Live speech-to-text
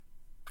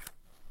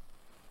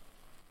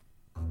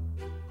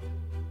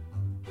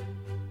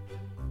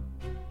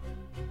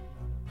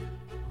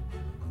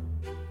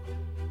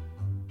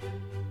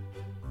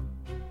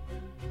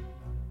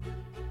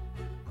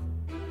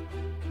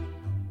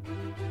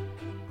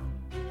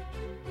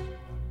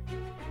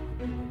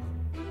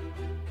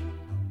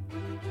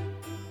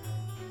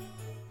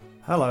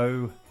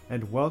Hello,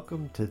 and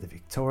welcome to the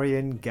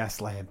Victorian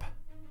Gas Lamp,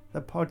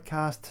 the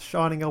podcast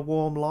shining a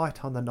warm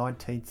light on the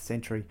 19th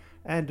century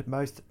and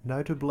most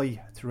notably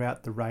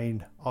throughout the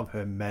reign of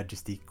Her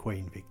Majesty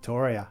Queen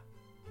Victoria.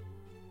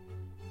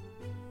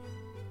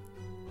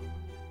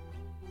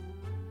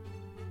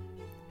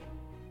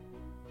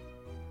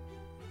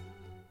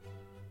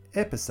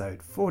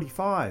 Episode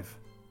 45.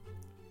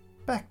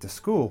 Back to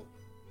school.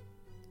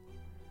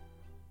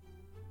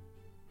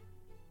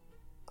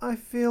 I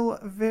feel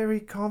very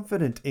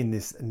confident in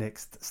this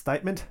next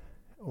statement.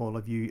 All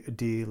of you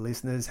dear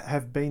listeners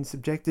have been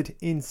subjected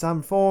in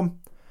some form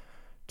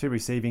to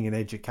receiving an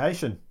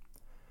education.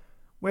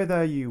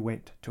 Whether you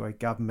went to a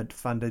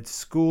government-funded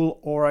school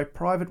or a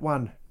private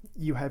one,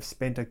 you have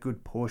spent a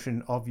good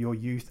portion of your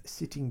youth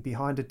sitting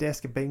behind a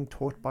desk being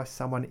taught by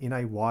someone in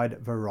a wide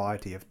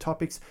variety of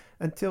topics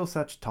until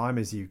such time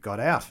as you got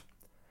out.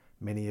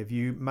 Many of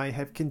you may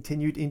have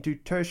continued into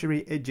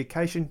tertiary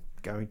education,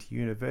 going to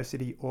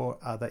university or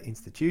other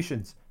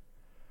institutions.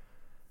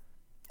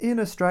 In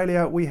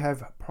Australia, we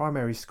have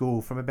primary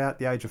school from about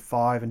the age of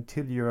 5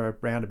 until you're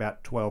around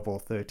about 12 or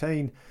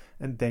 13,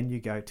 and then you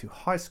go to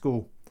high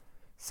school.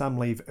 Some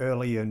leave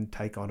early and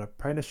take on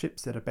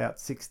apprenticeships at about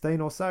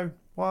 16 or so,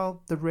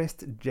 while the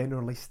rest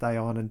generally stay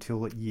on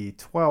until year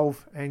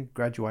 12 and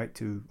graduate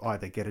to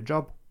either get a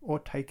job or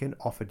take an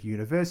offered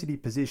university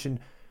position,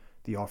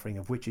 the offering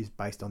of which is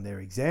based on their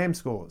exam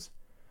scores.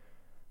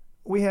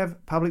 We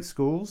have public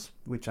schools,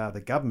 which are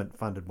the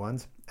government-funded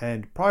ones,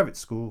 and private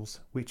schools,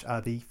 which are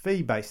the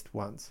fee-based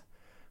ones,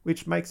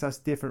 which makes us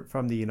different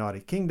from the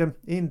United Kingdom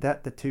in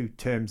that the two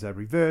terms are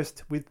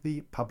reversed, with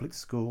the public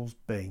schools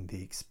being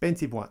the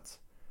expensive ones.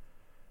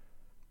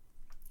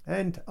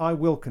 And I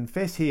will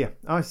confess here,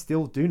 I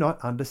still do not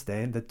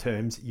understand the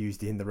terms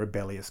used in the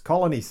rebellious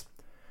colonies.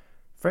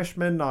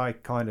 Freshmen I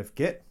kind of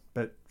get,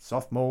 but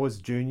sophomores,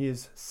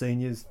 juniors,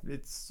 seniors,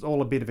 it's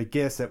all a bit of a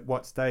guess at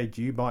what stage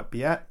you might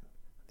be at.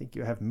 I think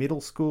you have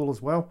middle school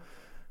as well.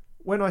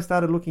 When I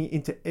started looking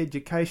into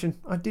education,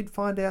 I did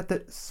find out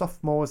that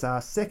sophomores are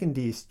second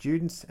year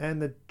students,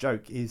 and the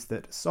joke is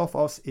that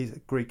sophos is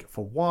Greek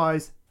for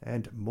wise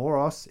and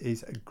moros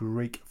is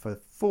Greek for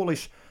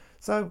foolish.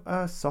 So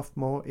a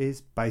sophomore is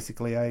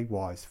basically a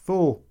wise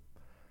fool.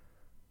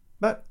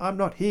 But I'm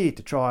not here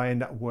to try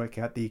and work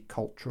out the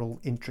cultural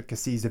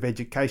intricacies of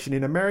education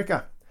in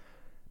America.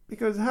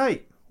 Because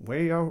hey,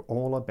 we are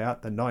all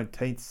about the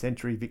 19th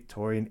century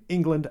Victorian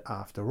England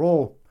after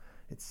all.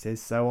 It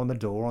says so on the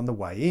door on the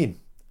way in.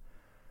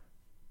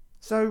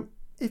 So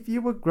if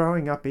you were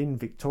growing up in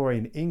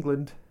Victorian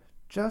England,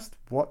 just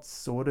what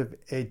sort of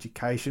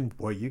education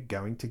were you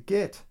going to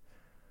get?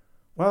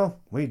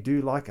 Well, we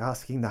do like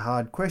asking the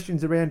hard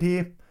questions around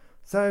here,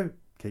 so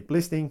keep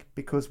listening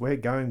because we're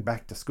going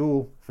back to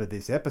school for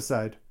this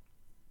episode.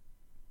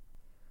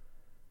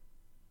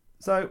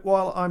 So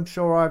while I'm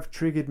sure I've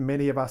triggered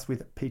many of us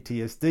with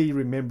PTSD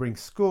remembering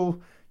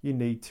school, you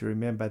need to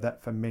remember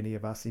that for many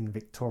of us in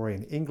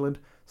Victorian England,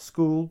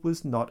 school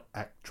was not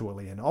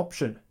actually an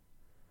option.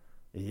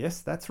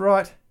 Yes, that's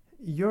right.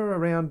 You're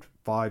around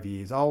 5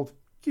 years old,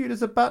 cute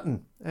as a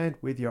button, and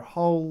with your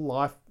whole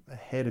life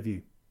ahead of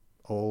you.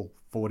 All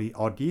 40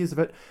 odd years of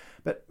it,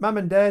 but mum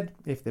and dad,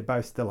 if they're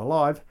both still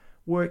alive,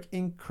 work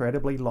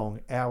incredibly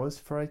long hours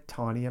for a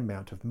tiny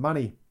amount of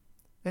money.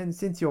 And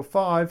since you're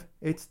 5,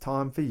 it's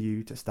time for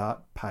you to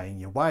start paying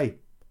your way.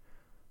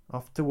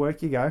 Off to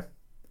work you go.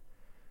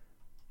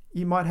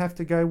 You might have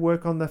to go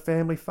work on the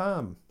family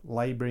farm,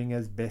 labouring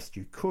as best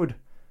you could.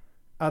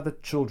 Other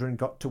children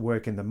got to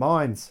work in the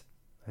mines.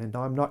 And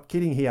I'm not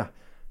kidding here.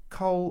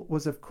 Coal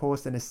was of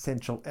course an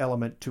essential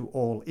element to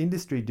all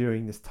industry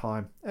during this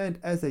time, and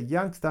as a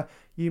youngster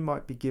you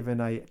might be given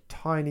a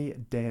tiny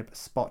damp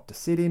spot to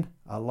sit in,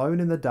 alone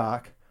in the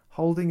dark,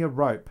 holding a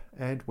rope,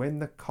 and when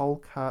the coal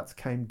carts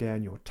came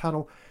down your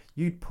tunnel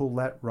you'd pull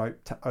that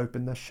rope to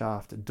open the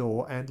shaft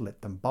door and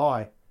let them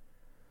by.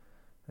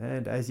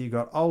 And as you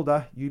got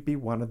older you'd be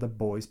one of the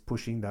boys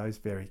pushing those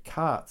very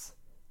carts.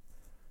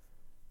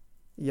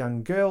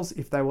 Young girls,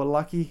 if they were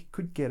lucky,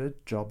 could get a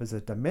job as a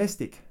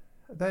domestic.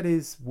 That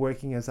is,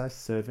 working as a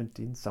servant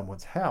in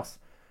someone's house.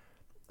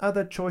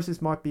 Other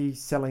choices might be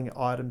selling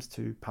items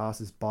to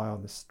passers-by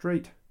on the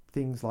street.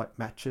 Things like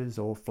matches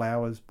or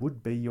flowers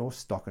would be your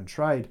stock and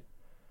trade.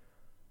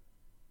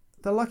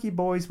 The lucky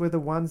boys were the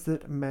ones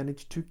that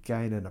managed to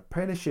gain an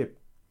apprenticeship.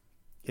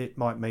 It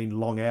might mean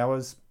long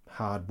hours,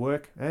 hard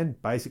work,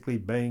 and basically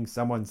being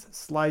someone's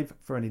slave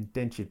for an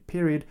indentured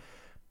period,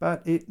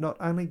 but it not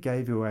only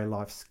gave you a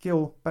life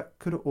skill, but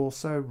could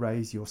also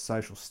raise your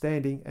social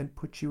standing and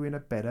put you in a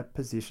better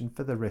position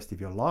for the rest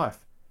of your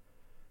life.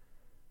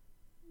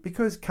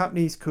 Because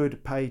companies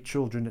could pay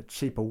children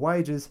cheaper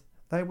wages,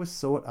 they were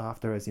sought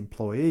after as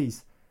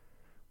employees.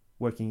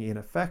 Working in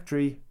a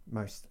factory,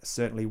 most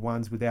certainly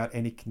ones without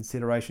any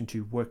consideration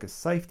to workers'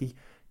 safety,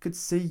 could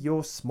see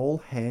your small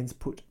hands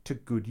put to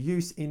good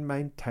use in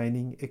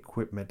maintaining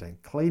equipment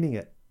and cleaning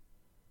it.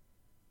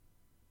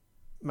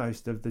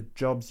 Most of the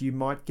jobs you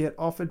might get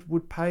offered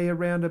would pay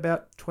around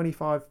about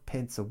 25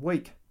 pence a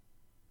week.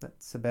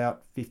 That's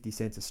about 50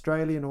 cents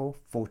Australian or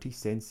 40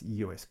 cents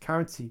US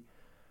currency.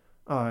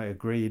 I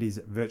agree it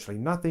is virtually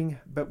nothing,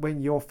 but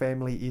when your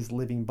family is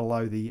living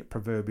below the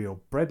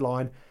proverbial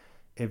breadline,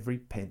 every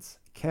pence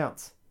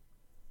counts.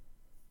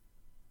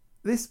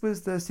 This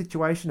was the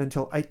situation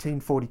until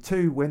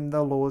 1842, when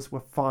the laws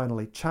were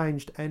finally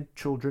changed and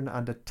children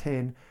under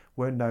 10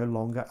 were no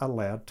longer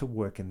allowed to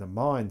work in the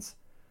mines.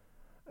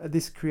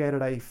 This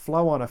created a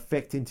flow-on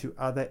effect into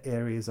other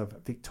areas of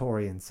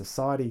Victorian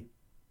society.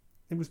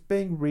 It was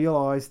being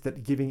realised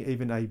that giving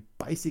even a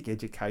basic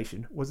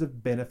education was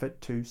of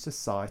benefit to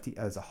society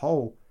as a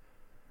whole.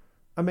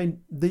 I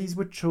mean, these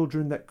were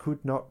children that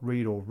could not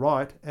read or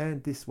write,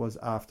 and this was,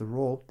 after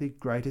all, the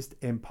greatest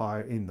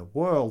empire in the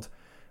world.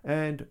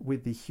 And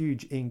with the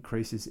huge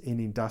increases in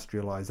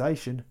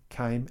industrialisation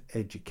came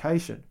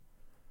education.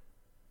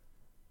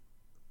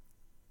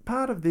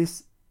 Part of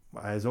this,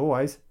 as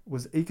always,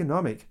 was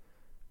economic.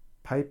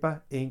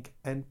 Paper, ink,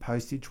 and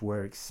postage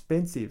were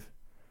expensive.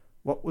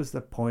 What was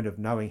the point of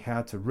knowing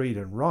how to read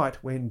and write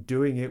when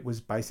doing it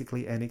was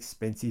basically an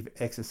expensive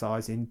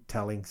exercise in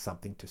telling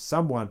something to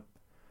someone?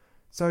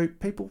 So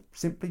people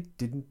simply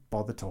didn't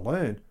bother to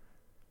learn.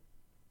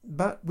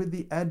 But with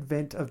the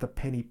advent of the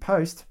penny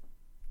post,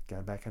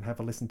 go back and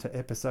have a listen to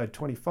episode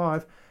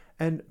 25,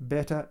 and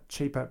better,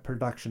 cheaper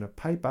production of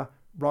paper,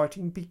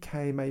 writing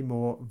became a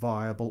more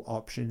viable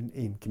option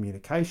in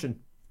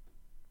communication.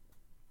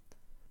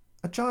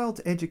 A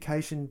child's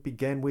education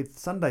began with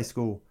Sunday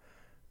school.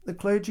 The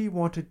clergy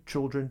wanted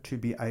children to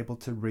be able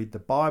to read the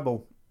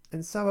Bible,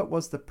 and so it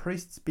was the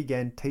priests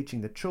began teaching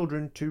the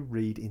children to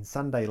read in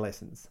Sunday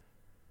lessons.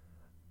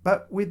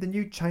 But with the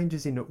new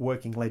changes in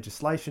working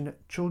legislation,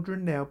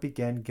 children now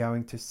began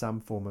going to some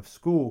form of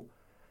school.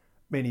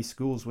 Many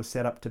schools were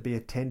set up to be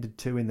attended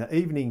to in the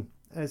evening,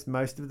 as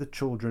most of the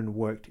children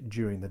worked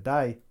during the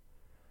day.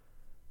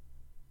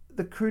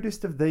 The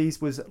crudest of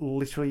these was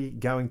literally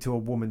going to a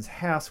woman's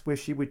house where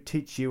she would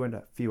teach you and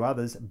a few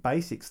others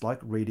basics like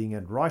reading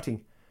and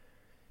writing.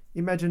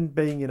 Imagine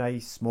being in a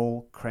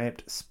small,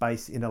 cramped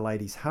space in a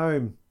lady's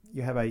home.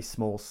 You have a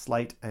small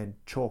slate and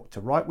chalk to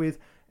write with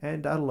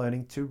and are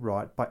learning to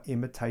write by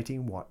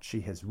imitating what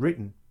she has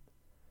written.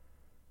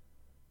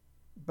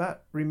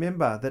 But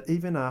remember that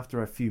even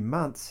after a few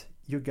months,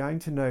 you're going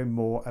to know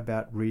more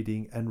about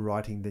reading and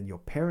writing than your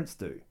parents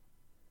do.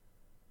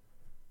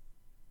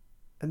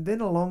 And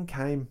then along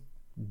came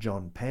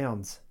John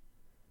Pounds.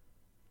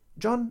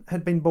 John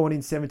had been born in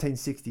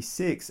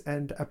 1766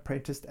 and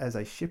apprenticed as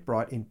a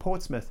shipwright in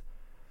Portsmouth.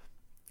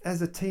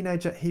 As a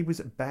teenager, he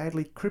was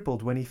badly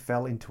crippled when he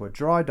fell into a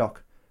dry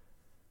dock.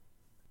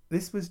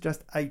 This was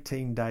just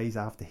 18 days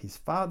after his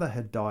father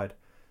had died,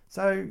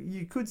 so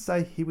you could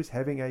say he was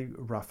having a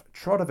rough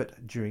trot of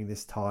it during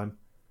this time.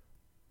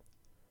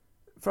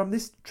 From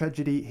this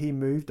tragedy, he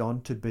moved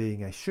on to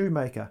being a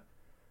shoemaker.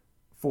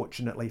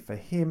 Fortunately for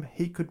him,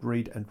 he could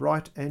read and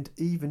write and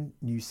even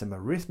knew some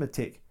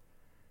arithmetic.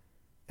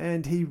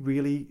 And he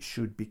really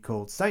should be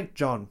called St.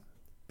 John,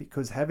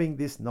 because having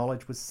this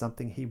knowledge was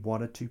something he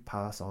wanted to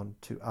pass on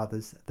to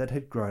others that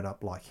had grown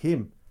up like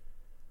him.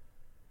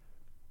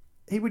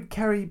 He would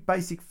carry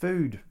basic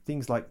food,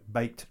 things like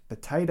baked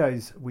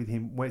potatoes, with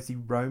him as he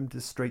roamed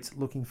the streets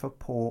looking for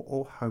poor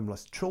or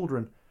homeless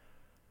children.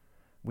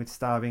 With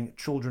starving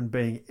children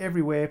being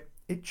everywhere,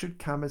 it should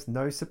come as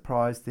no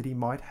surprise that he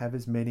might have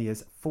as many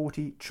as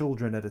 40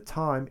 children at a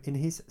time in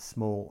his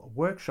small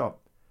workshop.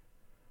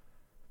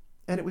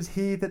 And it was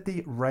here that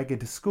the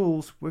ragged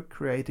schools were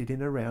created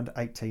in around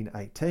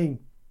 1818.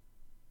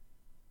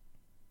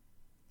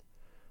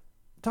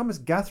 Thomas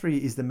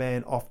Guthrie is the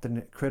man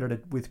often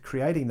credited with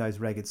creating those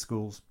ragged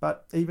schools,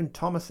 but even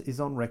Thomas is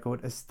on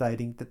record as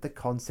stating that the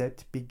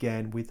concept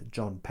began with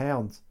John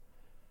Pounds.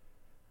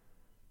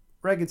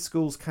 Ragged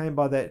schools came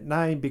by that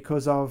name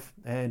because of,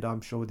 and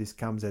I'm sure this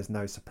comes as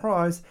no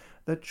surprise,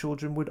 that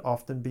children would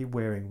often be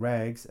wearing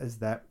rags as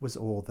that was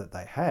all that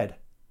they had.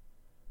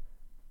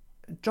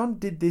 John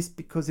did this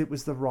because it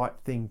was the right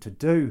thing to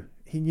do.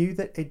 He knew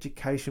that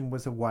education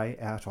was a way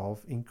out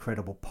of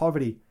incredible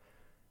poverty.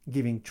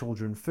 Giving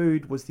children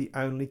food was the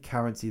only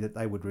currency that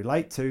they would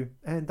relate to,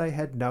 and they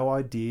had no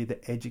idea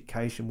that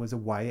education was a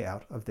way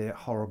out of their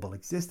horrible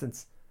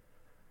existence.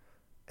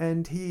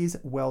 And he is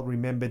well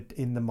remembered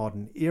in the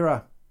modern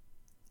era.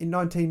 In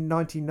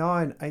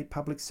 1999, a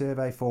public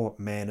survey for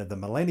Man of the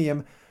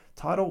Millennium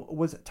title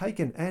was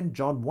taken and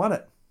John won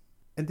it.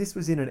 And this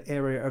was in an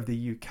area of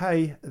the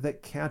UK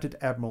that counted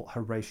Admiral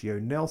Horatio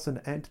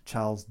Nelson and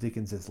Charles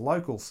Dickens as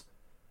locals.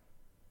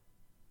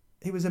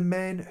 He was a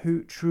man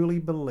who truly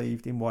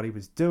believed in what he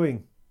was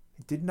doing.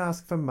 He didn't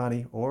ask for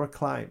money or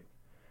acclaim.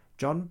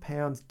 John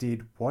Pounds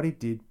did what he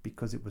did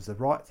because it was the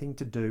right thing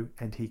to do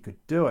and he could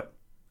do it.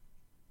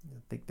 I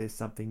think there's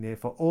something there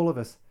for all of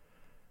us.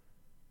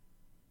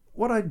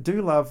 What I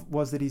do love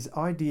was that his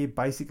idea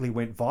basically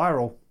went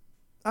viral.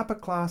 Upper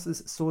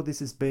classes saw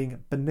this as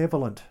being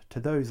benevolent to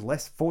those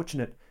less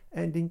fortunate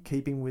and in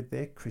keeping with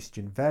their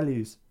Christian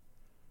values.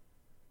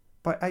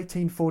 By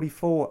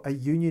 1844, a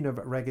union of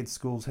ragged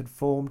schools had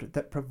formed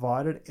that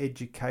provided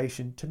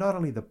education to not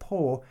only the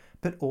poor,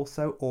 but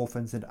also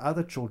orphans and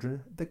other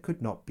children that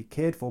could not be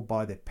cared for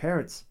by their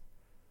parents.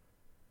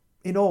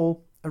 In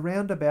all,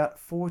 around about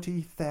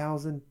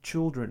 40,000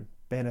 children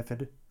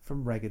benefited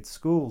from ragged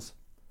schools.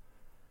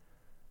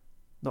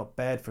 Not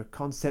bad for a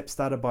concept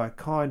started by a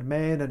kind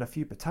man and a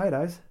few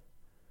potatoes.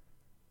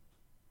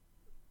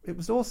 It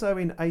was also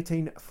in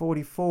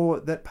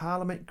 1844 that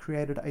Parliament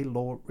created a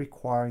law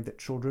requiring that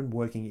children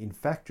working in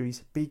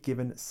factories be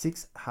given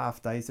 6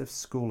 half-days of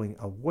schooling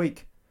a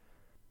week.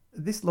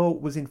 This law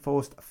was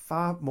enforced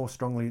far more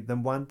strongly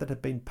than one that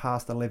had been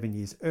passed 11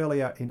 years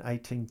earlier in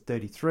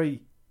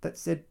 1833 that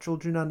said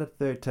children under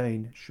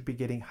 13 should be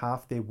getting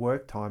half their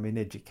work time in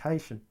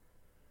education.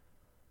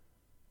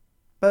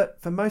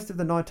 But for most of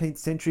the 19th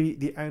century,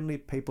 the only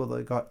people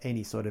that got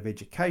any sort of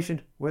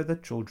education were the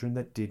children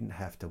that didn't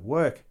have to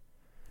work.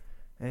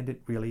 And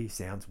it really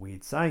sounds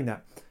weird saying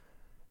that.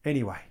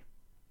 Anyway,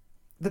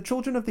 the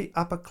children of the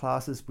upper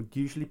classes would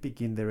usually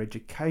begin their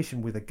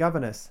education with a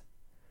governess.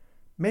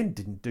 Men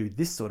didn't do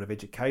this sort of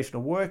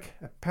educational work.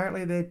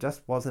 Apparently there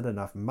just wasn't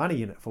enough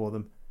money in it for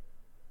them.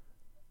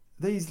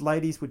 These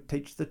ladies would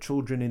teach the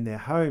children in their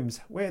homes,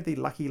 where the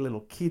lucky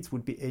little kids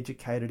would be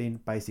educated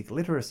in basic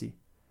literacy.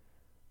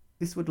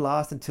 This would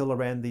last until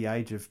around the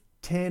age of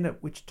 10,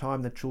 at which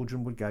time the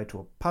children would go to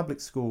a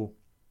public school,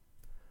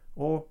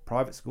 or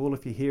private school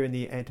if you're here in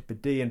the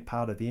Antipodean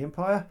part of the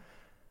empire,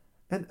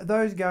 and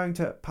those going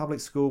to public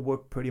school were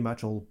pretty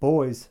much all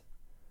boys.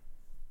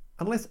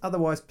 Unless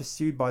otherwise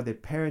pursued by their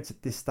parents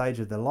at this stage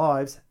of their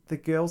lives, the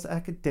girls'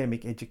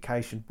 academic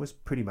education was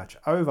pretty much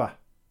over.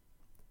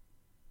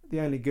 The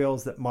only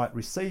girls that might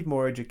receive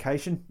more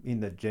education, in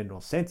the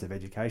general sense of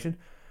education,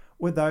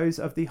 were those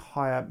of the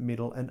higher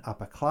middle and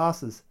upper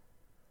classes.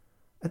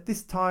 At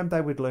this time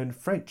they would learn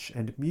French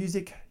and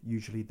music,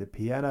 usually the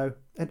piano,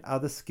 and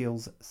other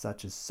skills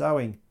such as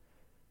sewing.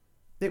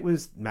 It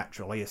was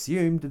naturally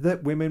assumed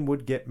that women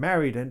would get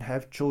married and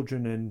have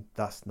children, and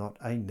thus not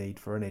a need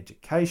for an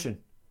education.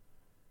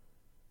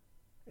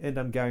 And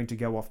I'm going to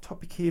go off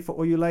topic here for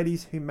all you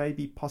ladies who may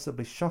be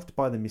possibly shocked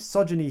by the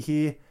misogyny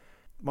here.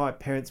 My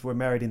parents were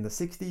married in the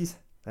 60s.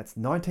 That's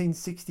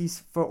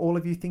 1960s for all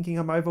of you thinking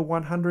I'm over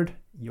 100.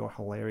 You're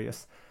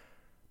hilarious.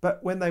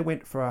 But when they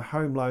went for a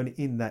home loan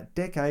in that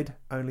decade,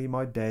 only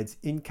my dad's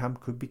income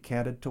could be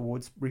counted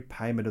towards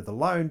repayment of the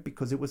loan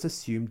because it was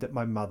assumed that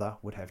my mother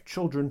would have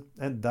children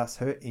and thus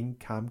her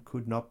income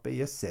could not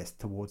be assessed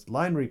towards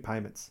loan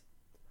repayments.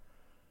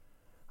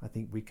 I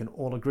think we can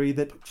all agree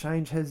that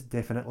change has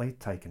definitely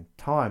taken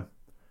time.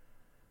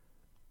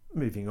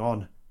 Moving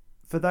on.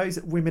 For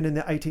those women in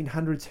the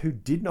 1800s who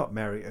did not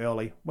marry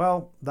early,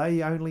 well,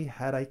 they only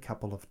had a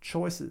couple of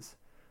choices.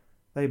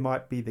 They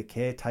might be the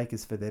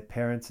caretakers for their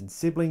parents and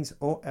siblings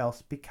or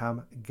else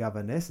become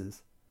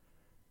governesses.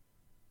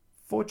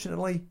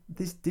 Fortunately,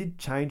 this did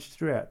change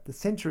throughout the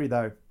century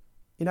though.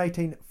 In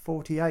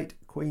 1848,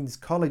 Queen's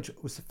College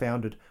was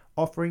founded,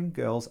 offering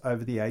girls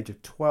over the age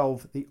of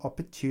 12 the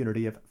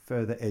opportunity of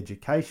further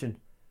education.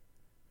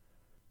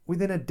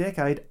 Within a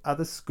decade,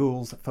 other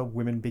schools for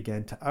women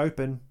began to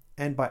open,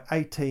 and by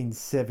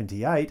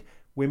 1878,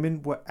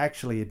 women were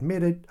actually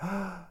admitted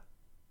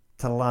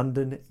to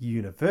London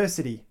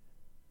University.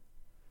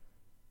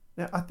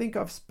 Now, I think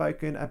I've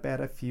spoken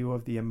about a few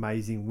of the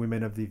amazing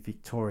women of the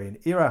Victorian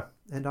era,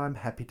 and I'm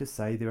happy to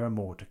say there are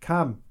more to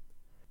come.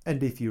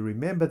 And if you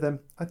remember them,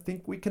 I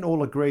think we can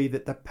all agree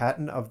that the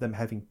pattern of them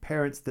having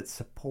parents that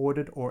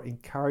supported or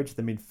encouraged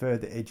them in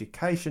further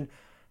education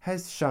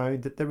has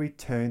shown that the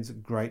returns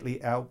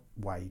greatly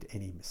outweighed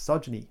any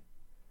misogyny.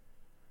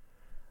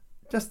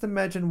 Just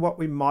imagine what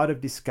we might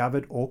have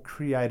discovered or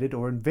created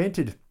or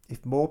invented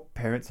if more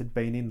parents had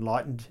been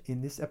enlightened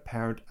in this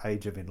apparent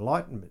age of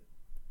enlightenment.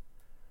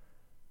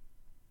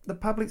 The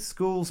public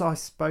schools I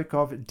spoke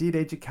of did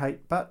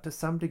educate, but to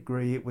some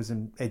degree it was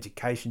an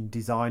education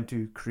designed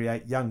to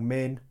create young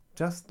men,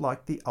 just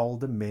like the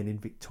older men in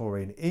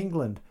Victorian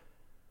England.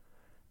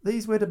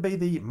 These were to be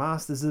the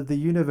masters of the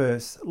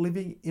universe,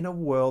 living in a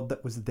world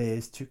that was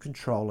theirs to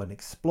control and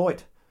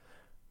exploit.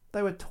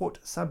 They were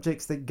taught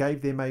subjects that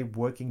gave them a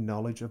working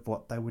knowledge of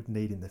what they would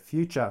need in the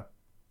future.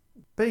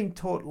 Being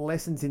taught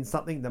lessons in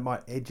something that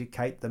might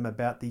educate them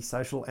about the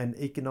social and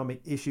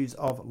economic issues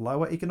of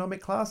lower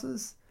economic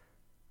classes?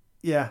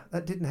 Yeah,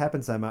 that didn't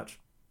happen so much,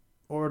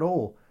 or at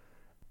all.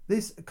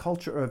 This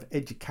culture of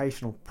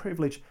educational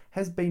privilege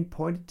has been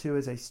pointed to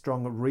as a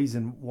strong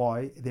reason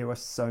why there were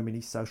so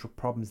many social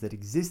problems that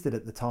existed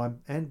at the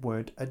time and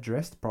weren't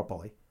addressed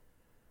properly.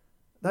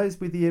 Those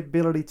with the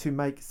ability to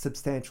make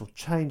substantial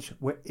change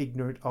were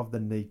ignorant of the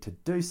need to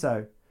do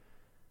so.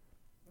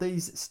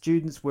 These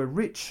students were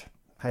rich,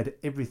 had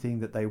everything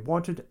that they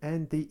wanted,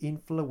 and the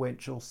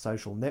influential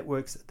social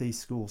networks these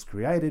schools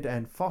created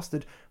and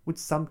fostered would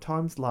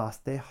sometimes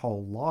last their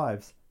whole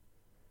lives.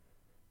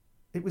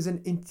 It was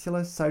an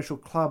insular social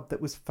club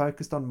that was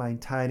focused on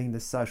maintaining the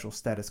social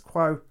status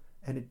quo,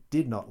 and it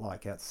did not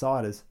like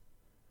outsiders.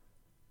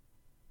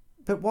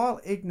 But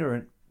while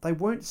ignorant, they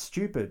weren't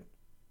stupid.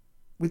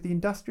 With the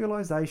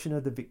industrialisation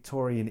of the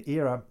Victorian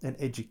era and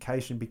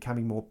education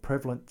becoming more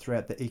prevalent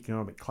throughout the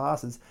economic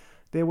classes,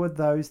 there were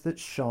those that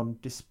shone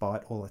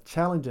despite all the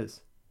challenges.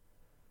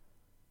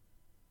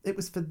 It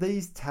was for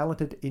these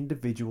talented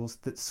individuals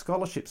that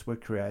scholarships were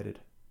created.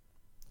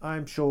 I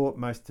am sure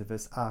most of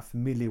us are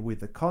familiar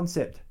with the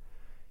concept.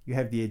 You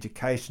have the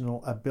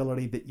educational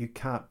ability that you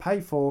can't pay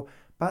for,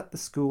 but the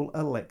school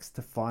elects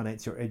to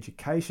finance your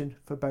education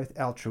for both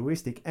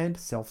altruistic and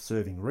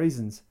self-serving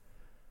reasons.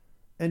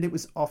 And it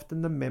was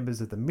often the members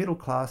of the middle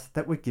class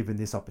that were given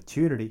this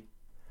opportunity.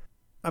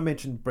 I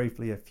mentioned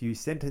briefly a few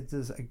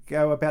sentences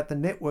ago about the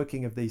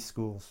networking of these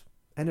schools,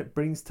 and it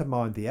brings to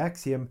mind the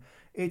axiom,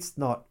 it's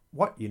not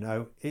what you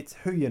know, it's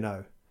who you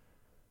know.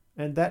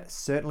 And that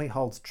certainly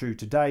holds true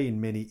today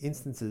in many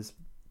instances,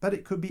 but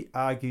it could be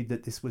argued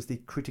that this was the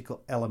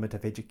critical element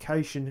of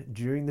education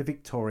during the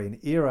Victorian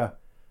era.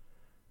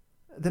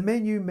 The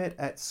men you met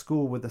at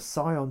school were the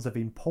scions of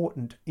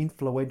important,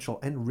 influential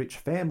and rich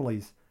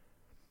families.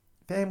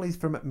 Families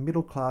from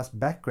middle-class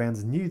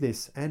backgrounds knew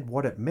this and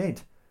what it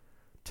meant.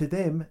 To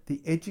them,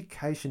 the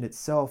education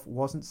itself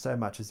wasn't so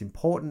much as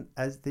important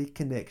as the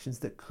connections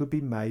that could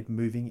be made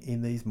moving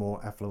in these more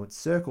affluent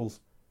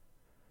circles.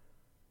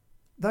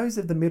 Those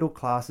of the middle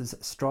classes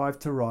strived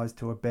to rise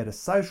to a better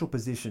social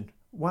position,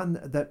 one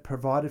that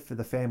provided for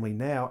the family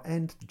now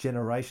and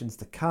generations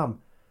to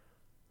come.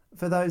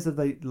 For those of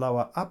the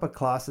lower upper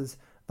classes,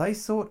 they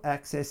sought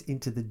access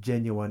into the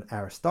genuine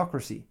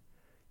aristocracy.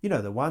 You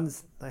know the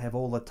ones, they have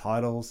all the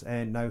titles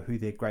and know who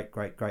their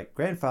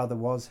great-great-great-grandfather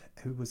was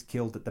who was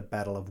killed at the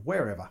Battle of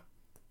wherever.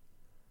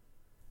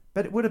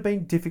 But it would have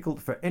been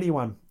difficult for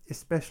anyone,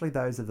 especially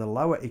those of the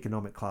lower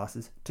economic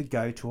classes, to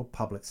go to a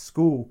public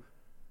school.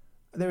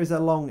 There is a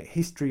long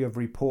history of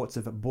reports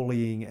of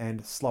bullying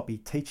and sloppy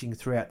teaching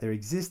throughout their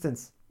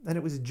existence, and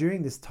it was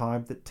during this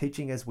time that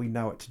teaching as we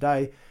know it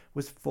today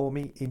was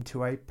forming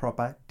into a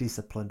proper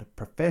disciplined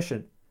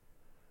profession.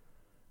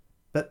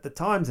 But the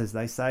times, as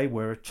they say,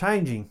 were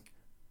changing.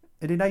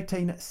 And in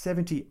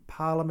 1870,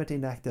 Parliament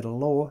enacted a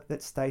law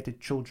that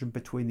stated children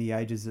between the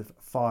ages of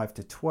 5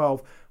 to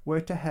 12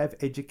 were to have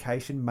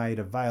education made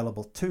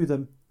available to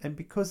them, and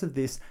because of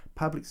this,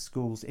 public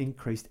schools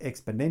increased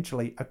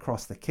exponentially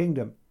across the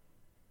kingdom.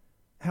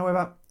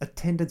 However,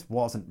 attendance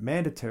wasn't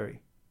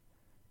mandatory.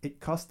 It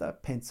cost a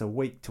pence a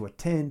week to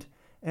attend,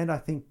 and I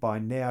think by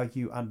now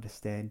you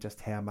understand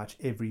just how much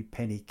every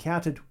penny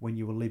counted when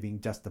you were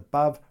living just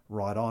above,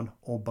 right on,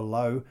 or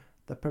below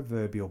the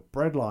proverbial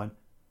breadline.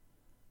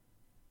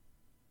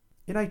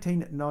 In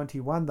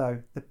 1891,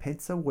 though, the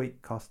pence a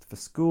week cost for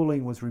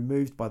schooling was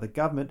removed by the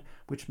government,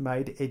 which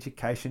made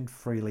education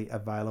freely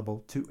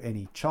available to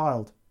any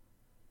child.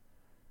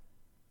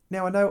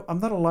 Now, I know I'm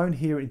not alone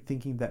here in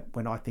thinking that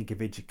when I think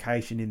of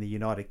education in the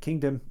United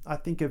Kingdom, I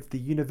think of the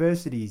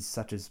universities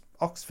such as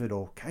Oxford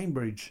or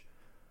Cambridge.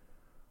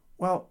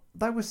 Well,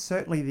 they were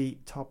certainly the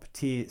top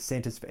tier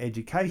centres for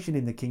education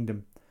in the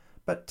kingdom,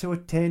 but to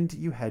attend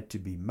you had to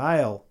be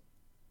male.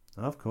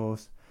 Of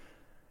course,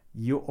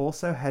 you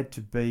also had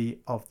to be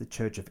of the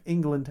Church of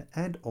England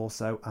and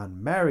also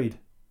unmarried.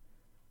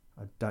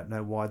 I don't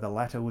know why the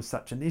latter was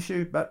such an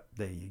issue, but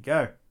there you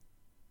go.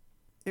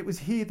 It was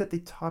here that the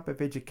type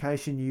of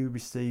education you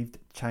received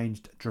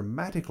changed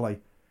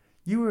dramatically.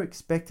 You were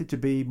expected to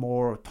be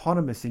more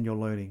autonomous in your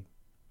learning.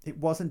 It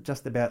wasn't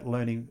just about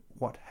learning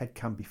what had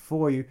come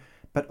before you,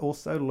 but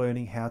also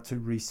learning how to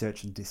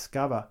research and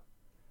discover.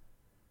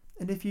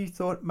 And if you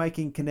thought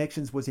making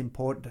connections was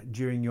important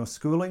during your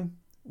schooling,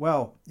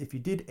 well, if you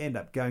did end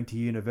up going to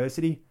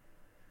university,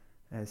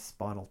 as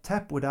Spinal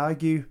Tap would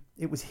argue,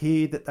 it was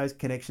here that those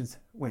connections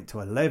went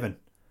to 11.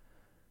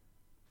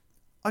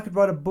 I could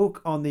write a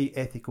book on the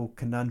ethical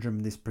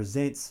conundrum this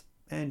presents,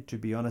 and to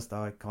be honest,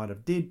 I kind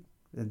of did,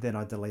 and then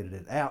I deleted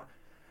it out.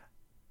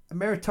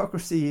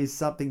 Meritocracy is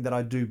something that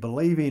I do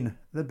believe in,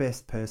 the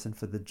best person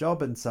for the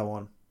job and so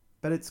on,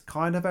 but it's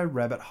kind of a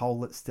rabbit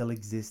hole that still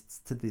exists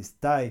to this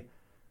day.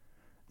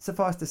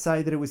 Suffice to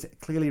say that it was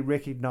clearly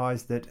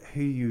recognised that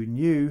who you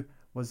knew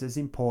was as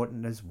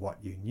important as what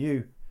you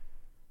knew.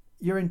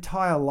 Your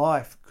entire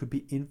life could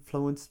be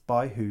influenced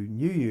by who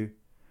knew you,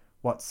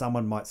 what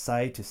someone might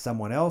say to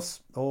someone else,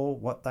 or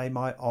what they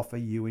might offer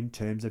you in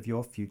terms of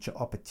your future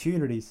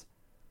opportunities.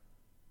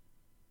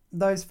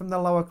 Those from the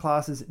lower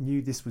classes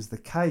knew this was the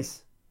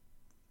case.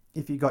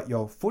 If you got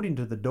your foot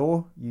into the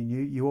door, you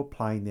knew you were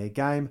playing their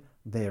game,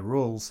 their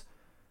rules.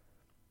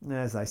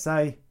 As they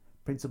say,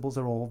 principles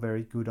are all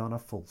very good on a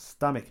full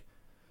stomach.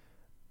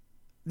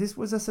 This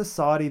was a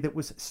society that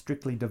was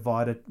strictly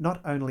divided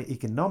not only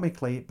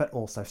economically but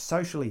also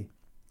socially.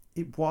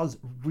 It was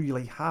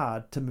really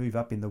hard to move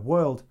up in the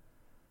world.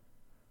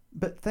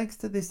 But thanks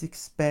to this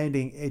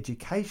expanding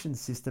education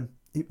system,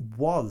 it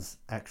was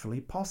actually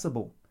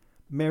possible.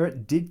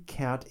 Merit did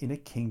count in a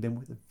kingdom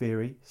with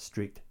very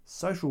strict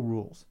social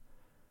rules.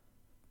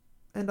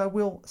 And I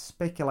will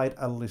speculate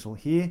a little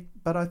here,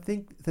 but I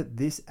think that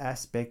this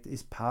aspect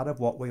is part of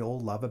what we all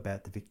love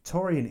about the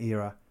Victorian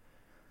era.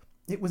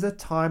 It was a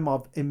time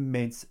of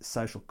immense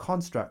social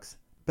constructs,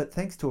 but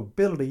thanks to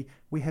ability,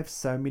 we have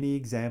so many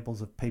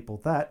examples of people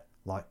that,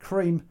 like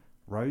cream,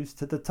 rose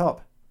to the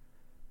top.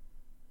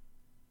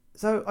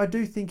 So I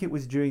do think it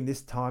was during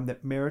this time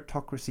that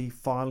meritocracy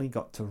finally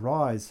got to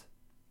rise.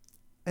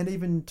 And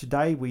even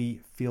today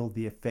we feel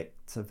the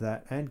effects of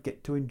that and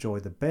get to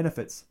enjoy the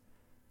benefits.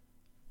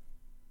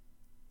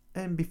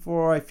 And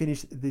before I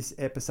finish this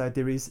episode,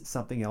 there is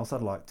something else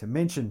I'd like to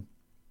mention.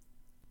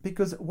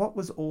 Because what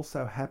was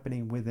also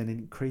happening with an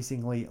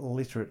increasingly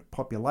literate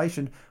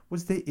population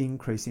was the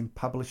increase in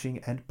publishing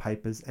and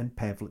papers and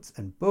pamphlets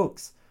and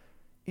books.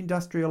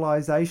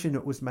 Industrialization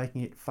was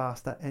making it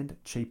faster and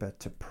cheaper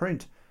to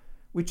print,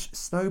 which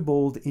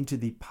snowballed into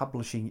the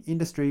publishing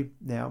industry,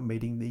 now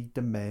meeting the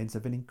demands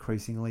of an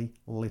increasingly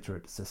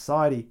literate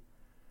society.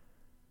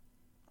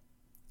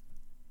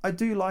 I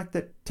do like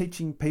that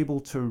teaching people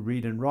to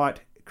read and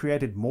write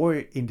created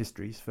more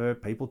industries for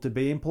people to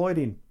be employed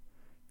in.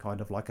 Kind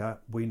of like a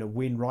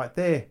win-win right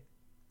there.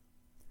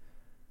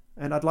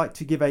 And I'd like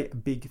to give a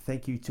big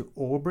thank you to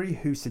Aubrey,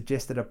 who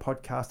suggested a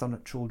podcast on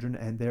children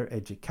and their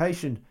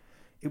education.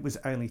 It was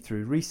only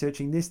through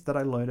researching this that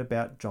I learned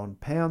about John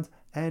Pound,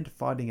 and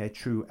finding a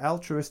true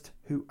altruist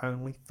who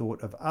only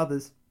thought of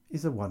others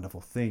is a wonderful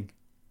thing.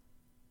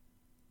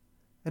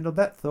 And on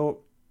that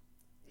thought,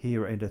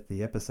 here endeth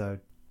the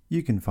episode.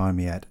 You can find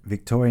me at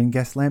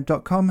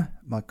victoriangaslamp.com.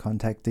 My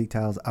contact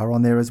details are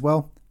on there as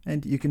well.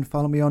 And you can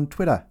follow me on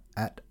Twitter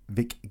at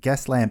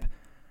VicGaslamp.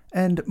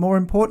 And more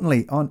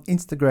importantly, on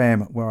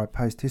Instagram, where I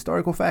post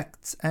historical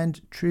facts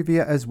and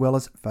trivia as well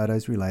as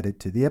photos related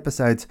to the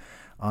episodes.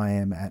 I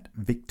am at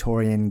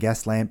Victorian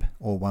Gaslamp,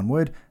 all one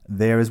word,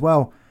 there as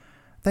well.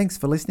 Thanks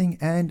for listening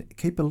and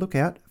keep a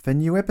lookout for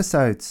new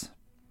episodes.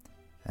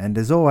 And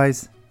as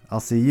always, I'll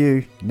see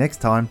you next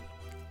time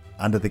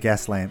under the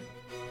gas lamp.